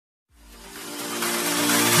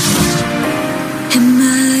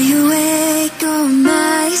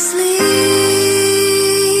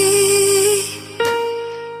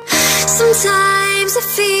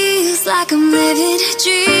vivid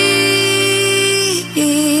dream.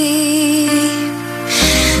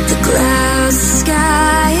 The clouds, the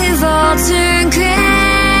sky have all turned gray.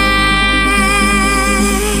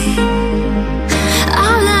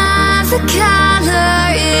 All of the color,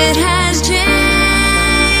 it has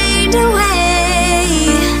drained away.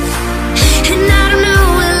 And I don't know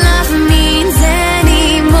what love means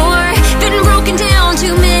anymore. Been broken down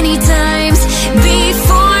too many times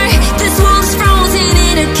before. This world's frozen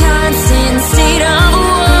in a constant state of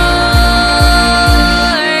war.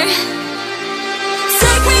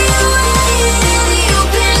 Take me away to the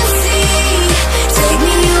open sea. Take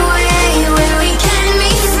me away where we can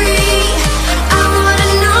be free. I wanna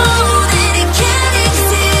know that it can't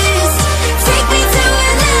exist. Take me to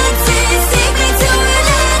Atlantis, take me to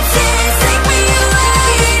Atlantis. Take me away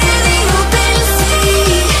to the open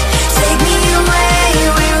sea. Take me away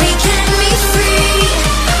where we can be free.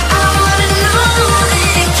 I wanna know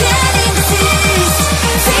that it can't exist.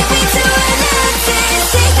 Take me to Atlantis,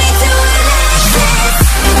 take me to Atlantis.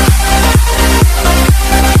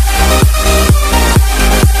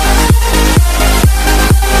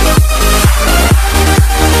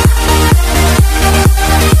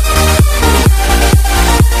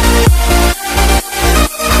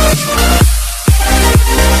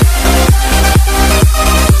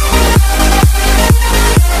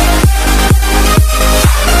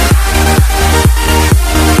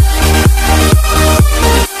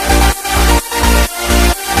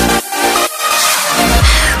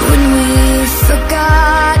 When we've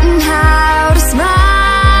forgotten how to smile,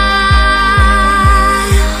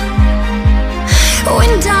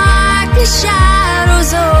 when darkness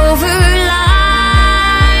shadows over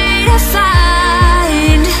light, I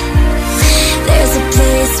find there's a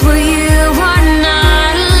place where you are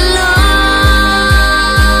not alone.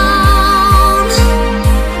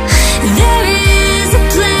 There is a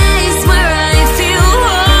place where I feel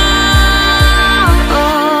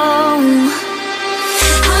home.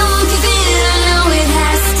 I won't give in, I know it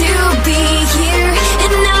has to be here.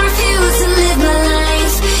 And I refuse to live my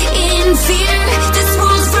life in fear. This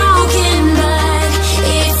world's broken, but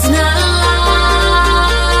it's not lost.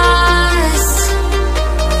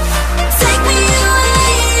 Take me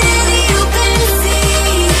away to the open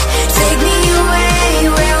sea. Take me away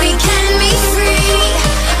where we can be free.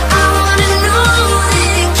 I wanna know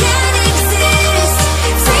that it can't exist.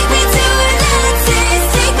 Take me to Atlantis,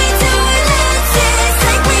 take me to Atlantis.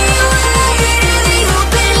 Take me away to the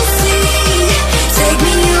open sea. Take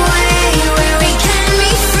me away where we can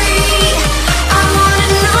be free. I wanna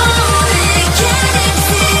know that it can't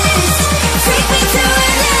exist. Take me to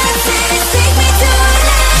Atlantis, take me to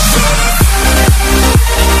Atlantis.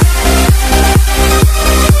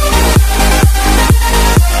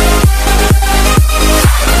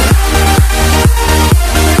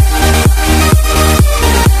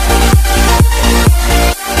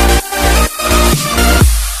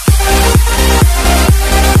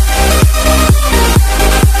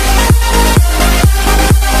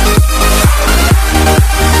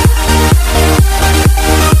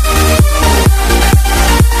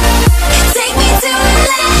 Take me to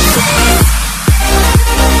Atlantis.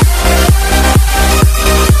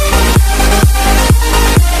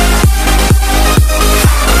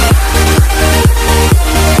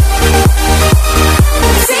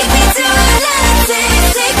 Take me to Atlantis,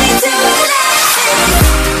 take me to Atlantis.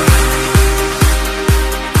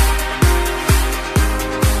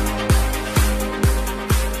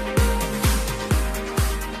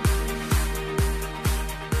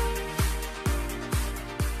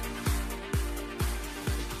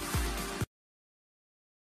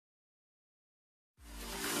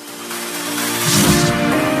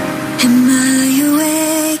 Am I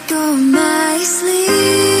awake or am I asleep?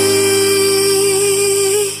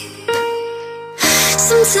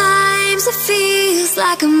 Sometimes it feels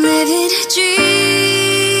like I'm living a dream.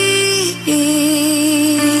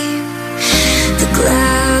 The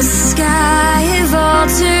clouds, the sky have all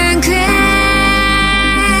turned gray.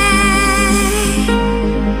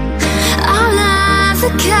 All of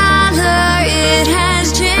the color, it has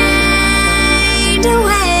drained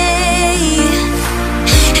away.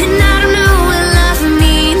 And I don't know what love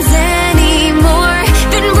means anymore.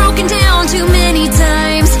 Been broken down too many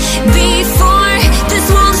times before. This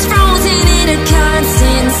world's frozen in a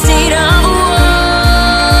constant state of war.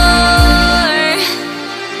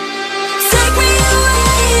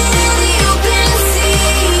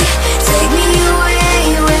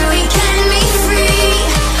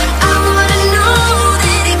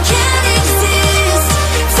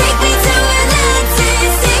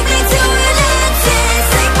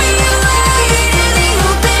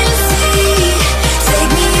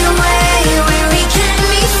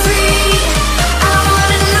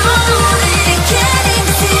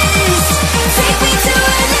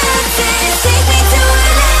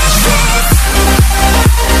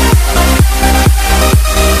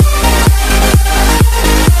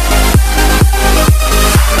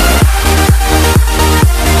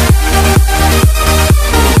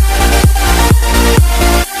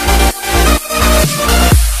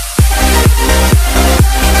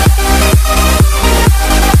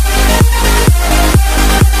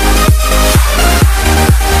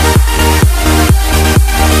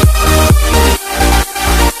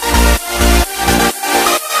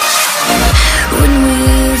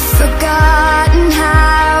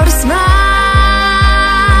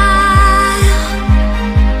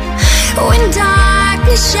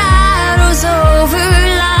 be shadows over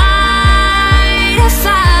light. I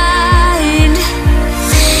find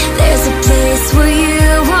there's a place where you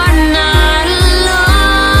are not alone.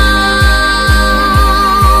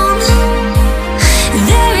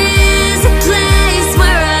 There is a place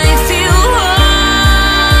where I feel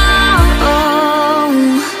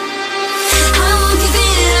home. I won't give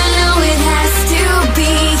in, I know it has to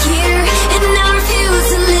be here, and I refuse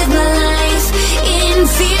to live my life in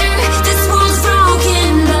fear. This world's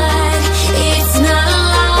broken, but it's not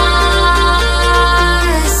lost.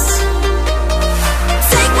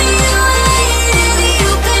 Take me away to the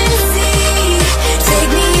open sea.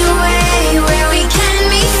 Take me away where we can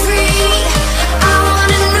be free. I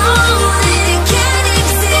wanna know that it can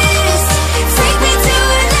exist. Take me to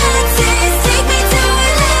Atlantis. Take me to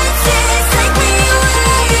Atlantis. Take me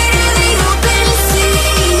away to the open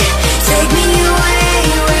sea. Take me away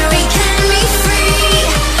where we can be free.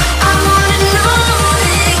 I wanna know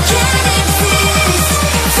that it can exist.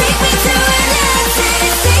 Take me to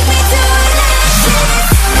Atlantis. Take me to Atlantis.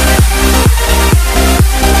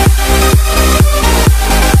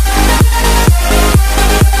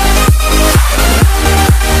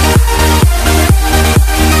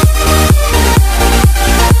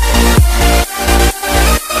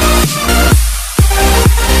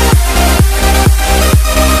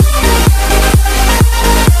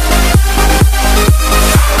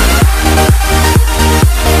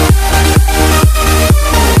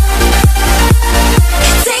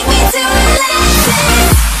 Take me to Atlantis.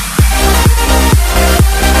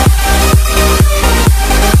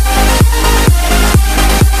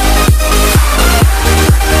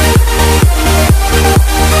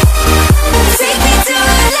 Take me to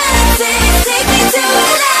Atlantis. Take me to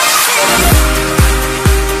Atlantis.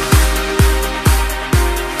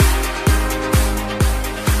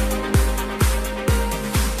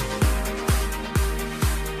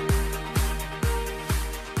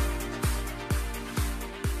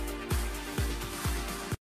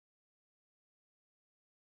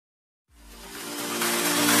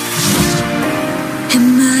 Am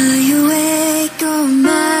I awake or am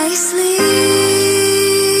I asleep?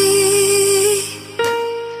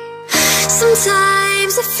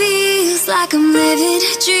 Sometimes it feels like I'm